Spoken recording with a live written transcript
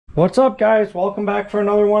What's up, guys? Welcome back for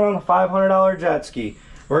another one on the $500 jet ski.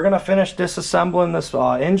 We're gonna finish disassembling this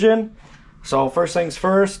engine. So first things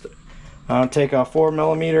first, take a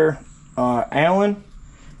 4mm Allen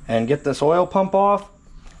and get this oil pump off,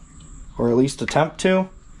 or at least attempt to.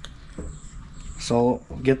 So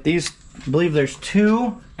get these, I believe there's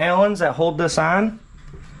 2 Allens that hold this on.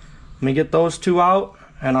 Let me get those 2 out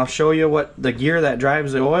and I'll show you what the gear that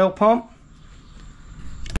drives the oil pump.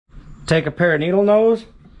 Take a pair of needle nose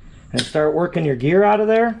and start working your gear out of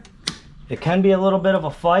there. It can be a little bit of a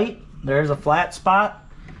fight. There's a flat spot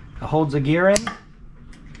that holds the gear in.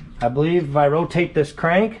 I believe if I rotate this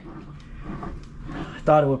crank, I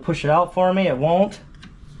thought it would push it out for me. It won't.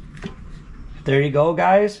 There you go,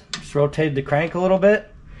 guys. Just rotated the crank a little bit.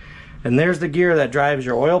 And there's the gear that drives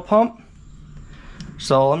your oil pump.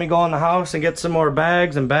 So let me go in the house and get some more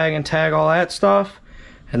bags and bag and tag all that stuff.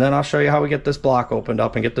 And then I'll show you how we get this block opened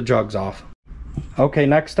up and get the jugs off. Okay,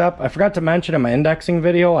 next up, I forgot to mention in my indexing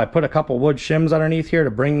video, I put a couple wood shims underneath here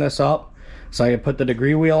to bring this up so I can put the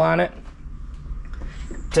degree wheel on it.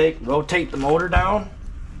 Rotate the motor down.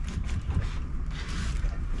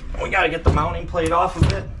 We got to get the mounting plate off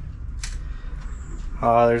of it.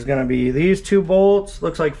 There's going to be these 2 bolts,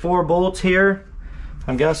 looks like 4 bolts here.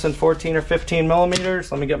 I'm guessing 14 or 15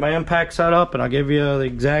 millimeters. Let me get my impact set up and I'll give you the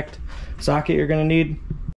exact socket you're going to need.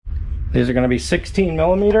 These are going to be 16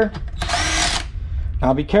 millimeter.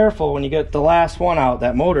 Now be careful when you get the last one out,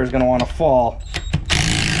 that motor is going to want to fall.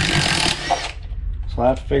 So I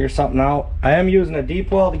have to figure something out. I am using a deep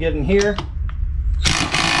well to get in here.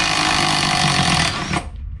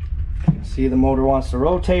 See, the motor wants to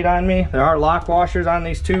rotate on me. There are lock washers on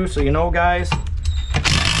these too, so you know, guys.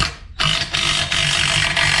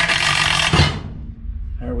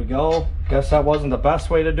 There we go. Guess that wasn't the best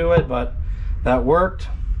way to do it, but that worked.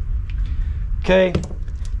 Okay.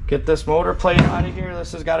 Get this motor plate out of here.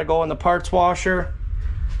 This has got to go in the parts washer.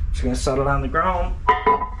 Just going to set it on the ground.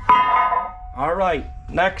 Alright,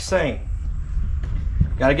 next thing.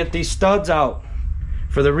 Got to get these studs out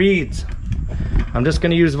for the reeds. I'm just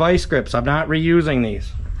going to use vice grips. I'm not reusing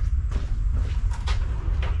these.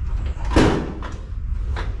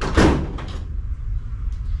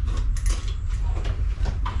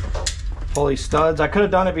 Pull these studs. I could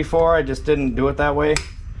have done it before, I just didn't do it that way.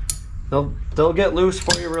 They'll get loose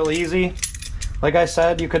for you real easy. Like I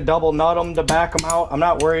said, you could double nut them to back them out. I'm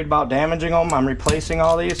not worried about damaging them. I'm replacing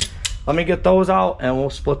all these. Let me get those out and we'll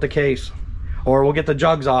split the case. Or we'll get the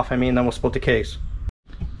jugs off, I mean, then we'll split the case.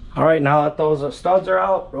 Alright, now that those studs are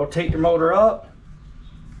out, rotate your motor up.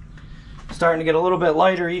 Starting to get a little bit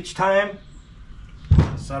lighter each time.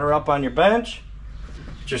 Set her up on your bench.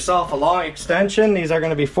 Get yourself a long extension. These are going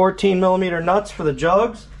to be 14 millimeter nuts for the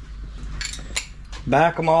jugs.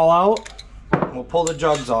 Back them all out. We'll pull the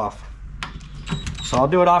jugs off. So I'll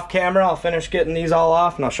do it off camera. I'll finish getting these all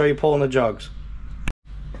off and I'll show you pulling the jugs.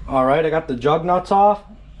 Alright, I got the jug nuts off.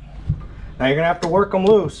 Now you're going to have to work them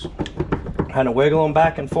loose. Kind of wiggle them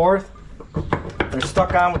back and forth. They're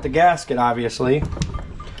stuck on with the gasket, obviously.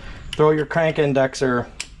 Throw your crank indexer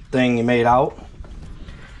thing you made out.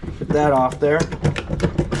 Get that off there.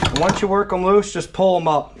 And once you work them loose, just pull them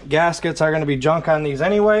up. Gaskets are going to be junk on these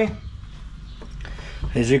anyway.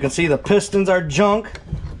 As you can see, the pistons are junk,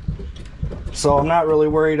 so I'm not really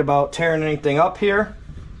worried about tearing anything up here.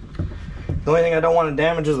 The only thing I don't want to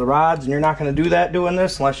damage is the rods, and you're not going to do that doing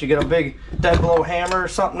this unless you get a big dead blow hammer or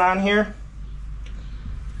something on here.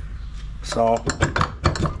 So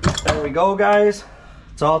there we go, guys.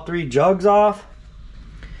 It's all 3 jugs off.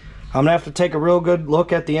 I'm gonna have to take a real good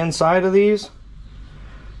look at the inside of these.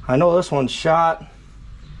 I know this one's shot.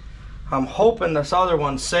 I'm hoping this other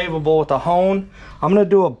one's savable with a hone. I'm going to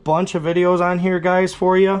do a bunch of videos on here, guys,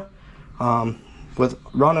 for you. With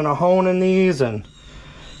running a hone in these and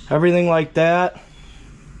everything like that.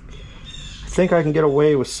 I think I can get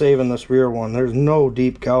away with saving this rear one. There's no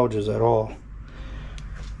deep gouges at all.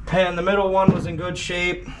 And the middle one was in good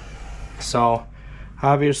shape. So,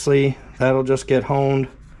 obviously, that'll just get honed.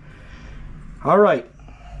 Alright,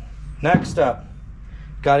 next up.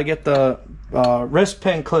 Got to get the wrist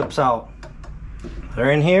pin clips out.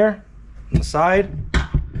 They're in here on the side.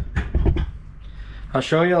 I'll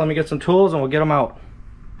show you. Let me get some tools and we'll get them out.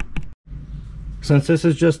 Since this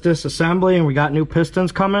is just disassembly and we got new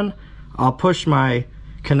pistons coming, I'll push my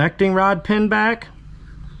connecting rod pin back,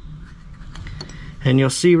 and you'll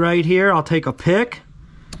see right here I'll take a pick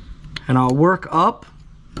and I'll work up.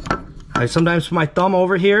 I sometimes put my thumb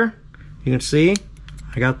over here. You can see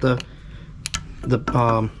I got the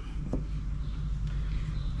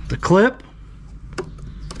clip,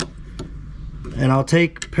 and I'll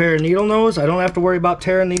take a pair of needle nose. I don't have to worry about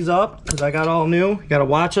tearing these up because I got all new. You gotta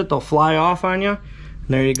watch it, they'll fly off on you. And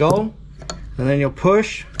there you go. And then you'll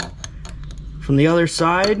push from the other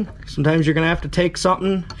side. Sometimes you're gonna have to take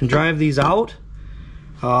something and drive these out,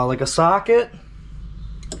 like a socket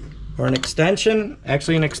or an extension.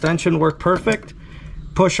 Actually, an extension worked perfect.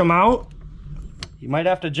 Push them out. You might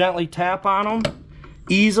have to gently tap on them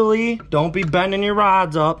easily. Don't be bending your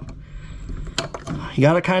rods up. You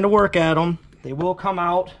got to kind of work at them. They will come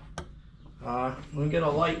out. Let me get a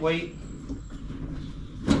lightweight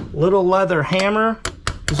little leather hammer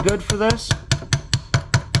is good for this.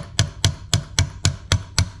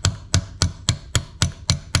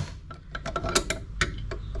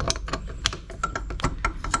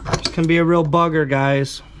 This can be a real bugger,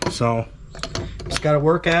 guys, so just got to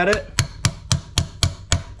work at it.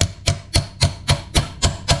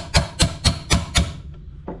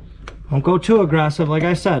 Don't go too aggressive, like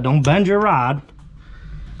I said. Don't bend your rod.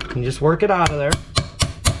 And just work it out of there.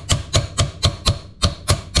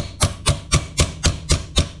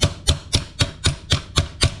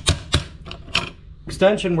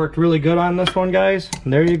 Extension worked really good on this one, guys.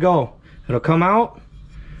 And there you go. It'll come out.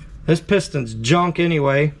 This piston's junk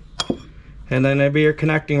anyway. And then there'll be your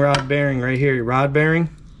connecting rod bearing right here, your rod bearing.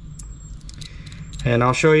 And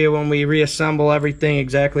I'll show you when we reassemble everything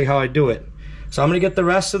exactly how I do it. So I'm going to get the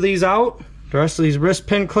rest of these out, the rest of these wrist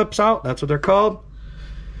pin clips out, that's what they're called.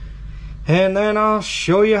 And then I'll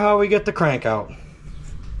show you how we get the crank out.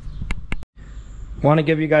 I want to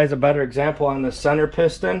give you guys a better example on the center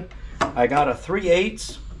piston. I got a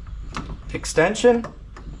 3/8 extension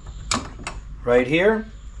right here.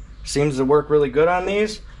 Seems to work really good on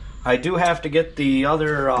these. I do have to get the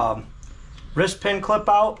other wrist pin clip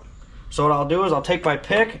out. So what I'll do is I'll take my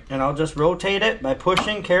pick and I'll just rotate it by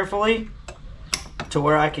pushing carefully to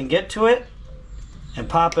where I can get to it and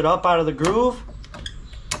pop it up out of the groove.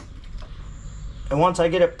 And once I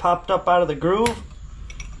get it popped up out of the groove,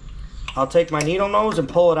 I'll take my needle nose and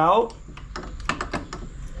pull it out.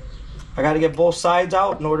 I got to get both sides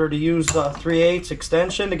out in order to use the 3/8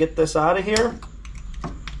 extension to get this out of here.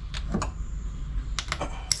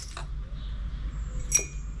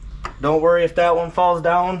 Don't worry if that one falls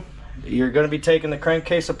down. You're going to be taking the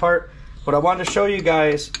crankcase apart. What I wanted to show you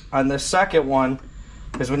guys on this second one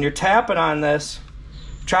is when you're tapping on this,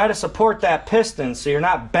 try to support that piston so you're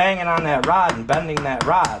not banging on that rod and bending that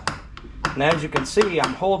rod. And as you can see,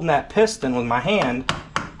 I'm holding that piston with my hand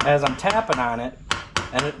as I'm tapping on it,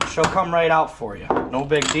 and it shall come right out for you. No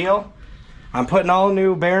big deal. I'm putting all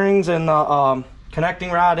new bearings in the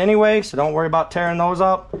connecting rod anyway, so don't worry about tearing those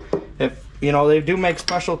up. If you know, they do make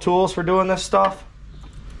special tools for doing this stuff.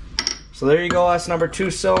 So there you go, that's number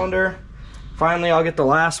 2 cylinder. Finally, I'll get the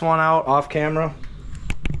last one out off camera.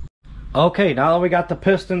 Okay, now that we got the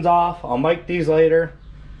pistons off, I'll mic these later.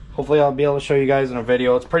 Hopefully I'll be able to show you guys in a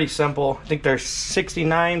video. It's pretty simple. I think they're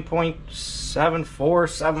 69.74,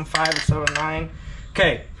 75, or 79.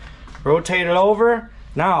 Okay, rotate it over.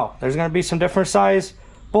 Now, there's gonna be some different size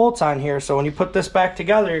bolts on here, so when you put this back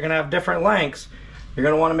together, you're gonna have different lengths. You're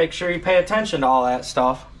gonna wanna make sure you pay attention to all that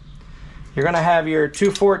stuff. You're gonna have your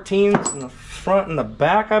 2 14s in the front and the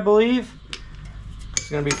back, I believe. It's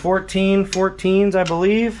gonna be 14 14s, I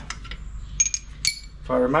believe, if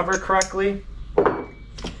I remember correctly.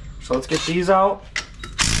 So let's get these out.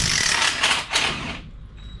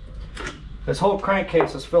 This whole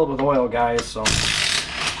crankcase is filled with oil, guys, so I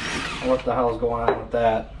don't know what the hell is going on with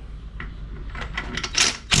that.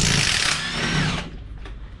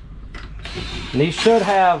 And these should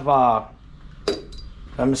have, I'm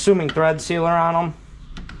assuming, thread sealer on them.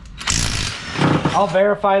 I'll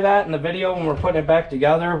verify that in the video when we're putting it back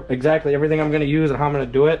together, exactly everything I'm going to use and how I'm going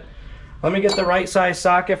to do it. Let me get the right size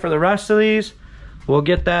socket for the rest of these. We'll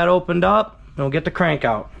get that opened up and we'll get the crank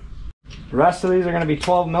out. The rest of these are going to be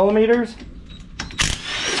 12 millimeters.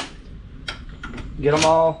 Get them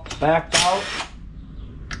all backed out.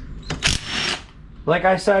 Like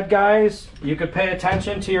I said, guys, you could pay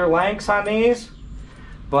attention to your lengths on these,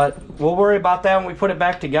 but we'll worry about that when we put it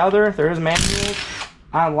back together. There is manuals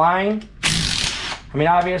online. I mean,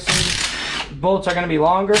 obviously, bolts are going to be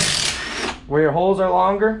longer where your holes are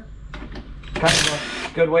longer. Kind of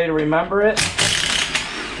a good way to remember it.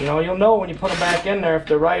 You know, you'll know when you put them back in there if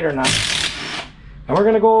they're right or not. And we're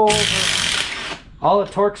going to go over all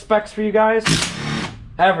the torque specs for you guys.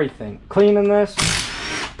 Everything. Cleaning this,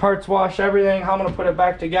 parts wash, everything, how I'm going to put it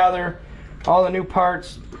back together, all the new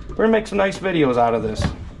parts. We're going to make some nice videos out of this.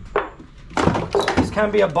 This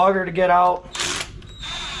can be a bugger to get out.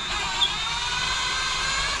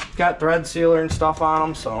 Got thread sealer and stuff on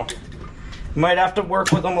them, so You might have to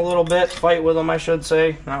work with them a little bit, fight with them I should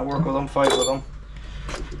say. Not work with them, fight with them.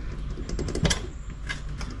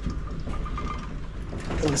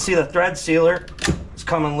 You can see the thread sealer is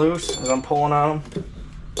coming loose as I'm pulling on them.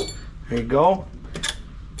 There you go.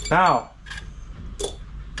 Now,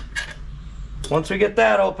 once we get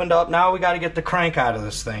that opened up, now we got to get the crank out of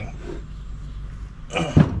this thing.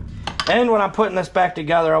 And when I'm putting this back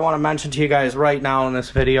together, I want to mention to you guys right now in this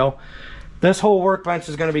video, this whole workbench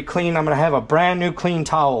is going to be clean. I'm going to have a brand new clean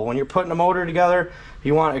towel. When you're putting the motor together,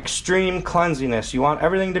 you want extreme cleanliness. You want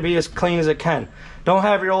everything to be as clean as it can. Don't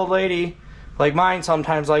have your old lady, like mine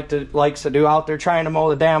sometimes likes to do, out there trying to mow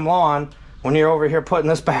the damn lawn when you're over here putting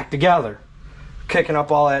this back together, kicking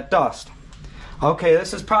up all that dust. Okay,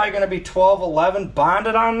 this is probably going to be 1211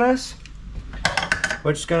 bonded on this,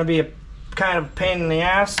 which is going to be a kind of pain in the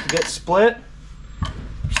ass to get split.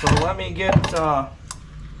 So let me get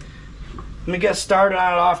started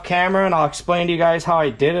on it off camera, and I'll explain to you guys how I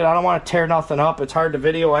did it. I don't want to tear nothing up. It's hard to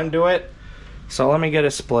video and do it. So let me get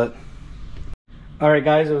it split. Alright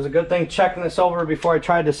guys, it was a good thing checking this over before I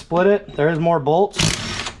tried to split it. There is more bolts.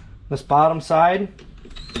 This bottom side,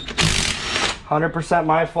 100%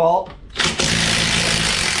 my fault.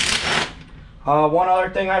 One other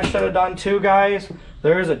thing I should have done too, guys,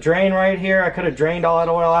 there is a drain right here. I could have drained all that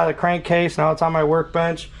oil out of the crankcase. Now it's on my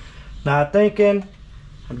workbench. Not thinking.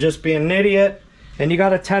 I'm just being an idiot. And you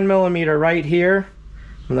got a 10mm right here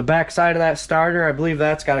on the back side of that starter. I believe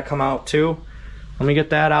that's got to come out too. Let me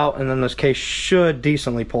get that out, and then this case should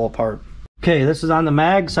decently pull apart. Okay, this is on the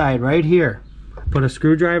mag side right here. Put a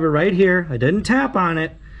screwdriver right here. I didn't tap on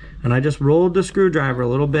it, and I just rolled the screwdriver a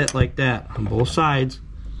little bit like that on both sides.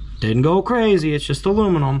 Didn't go crazy, it's just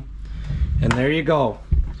aluminum. And there you go.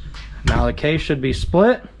 Now the case should be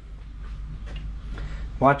split.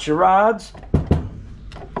 Watch your rods.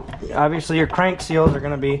 Obviously your crank seals are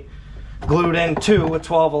going to be glued in too with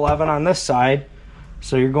 1211 on this side.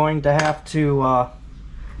 So you're going to have to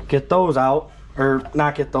get those out, or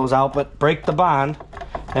not get those out, but break the bond.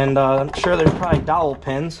 And I'm sure there's probably dowel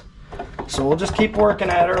pins. So we'll just keep working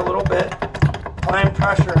at her a little bit, applying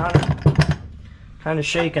pressure on it, kind of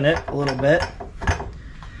shaking it a little bit.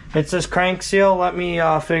 It's this crank seal. Let me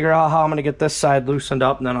figure out how I'm going to get this side loosened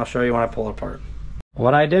up, and then I'll show you when I pull it apart.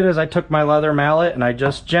 What I did is I took my leather mallet and I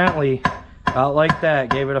just gently, out like that,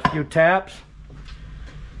 gave it a few taps.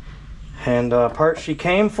 And apart she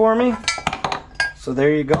came for me. So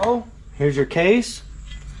there you go. Here's your case.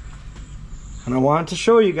 And I wanted to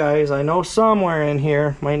show you guys, I know somewhere in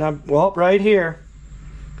here, might not, well, right here.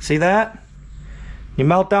 See that? You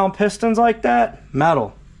melt down pistons like that,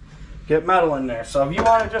 metal. Get metal in there. So if you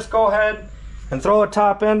want to just go ahead and throw a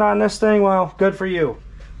top end on this thing, well, good for you.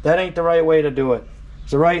 That ain't the right way to do it.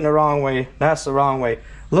 It's the right and the wrong way. That's the wrong way.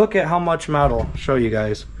 Look at how much metal, I'll show you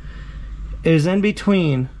guys, is in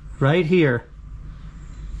between right here,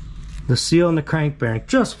 the seal and the crank bearing,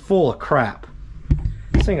 just full of crap.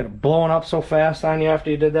 This thing is blowing up so fast on you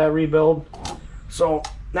after you did that rebuild. So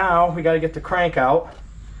now we got to get the crank out.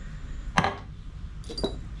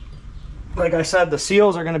 Like I said, the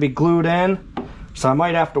seals are going to be glued in, so I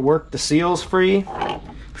might have to work the seals free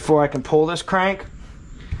before I can pull this crank.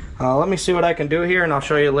 Let me see what I can do here, and I'll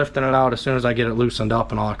show you lifting it out as soon as I get it loosened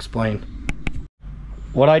up, and I'll explain.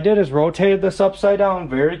 What I did is rotated this upside down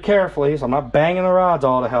very carefully, so I'm not banging the rods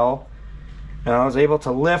all to hell, and I was able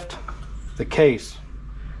to lift the case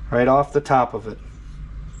right off the top of it.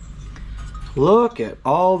 Look at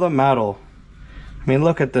all the metal. I mean,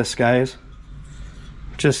 look at this, guys.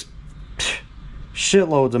 Just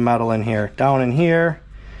shitloads of metal in here. Down in here,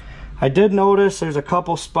 I did notice there's a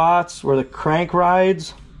couple spots where the crank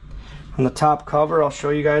rides on the top cover. I'll show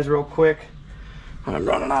you guys real quick. I'm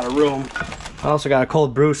running out of room. I also got a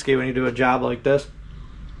cold brewski when you do a job like this.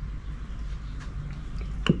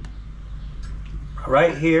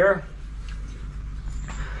 Right here,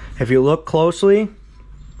 if you look closely,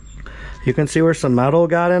 you can see where some metal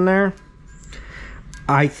got in there.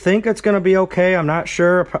 I think it's going to be okay. I'm not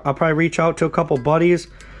sure. I'll probably reach out to a couple buddies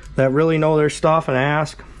that really know their stuff and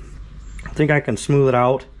ask. I think I can smooth it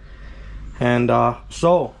out. And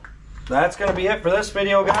so that's going to be it for this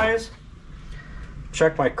video, guys.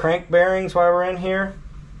 Check my crank bearings while we're in here.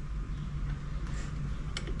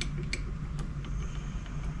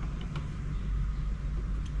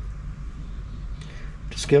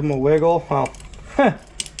 Just give them a wiggle.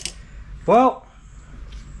 Well,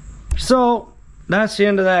 so that's the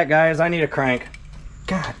end of that, guys. I need a crank.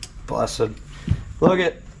 God blessed. Look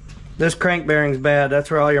at this crank bearing's bad. That's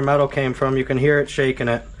where all your metal came from. You can hear it shaking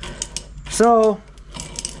it. So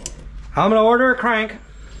I'm gonna order a crank.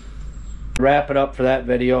 Wrap it up for that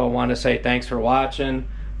video. I want to say thanks for watching.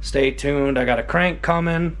 Stay tuned. I got a crank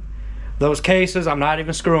coming. Those cases, I'm not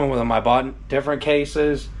even screwing with them. I bought different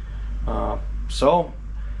cases. So,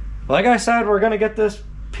 like I said, we're gonna get this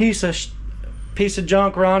piece of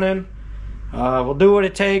junk running. We'll do what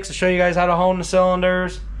it takes to show you guys how to hone the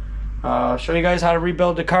cylinders. Show you guys how to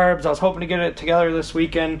rebuild the carbs. I was hoping to get it together this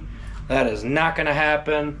weekend. That is not gonna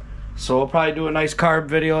happen. So we'll probably do a nice carb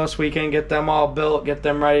video this weekend, get them all built, get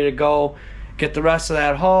them ready to go, get the rest of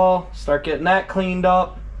that haul, start getting that cleaned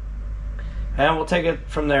up, and we'll take it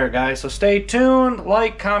from there, guys. So stay tuned,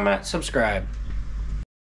 like, comment, subscribe.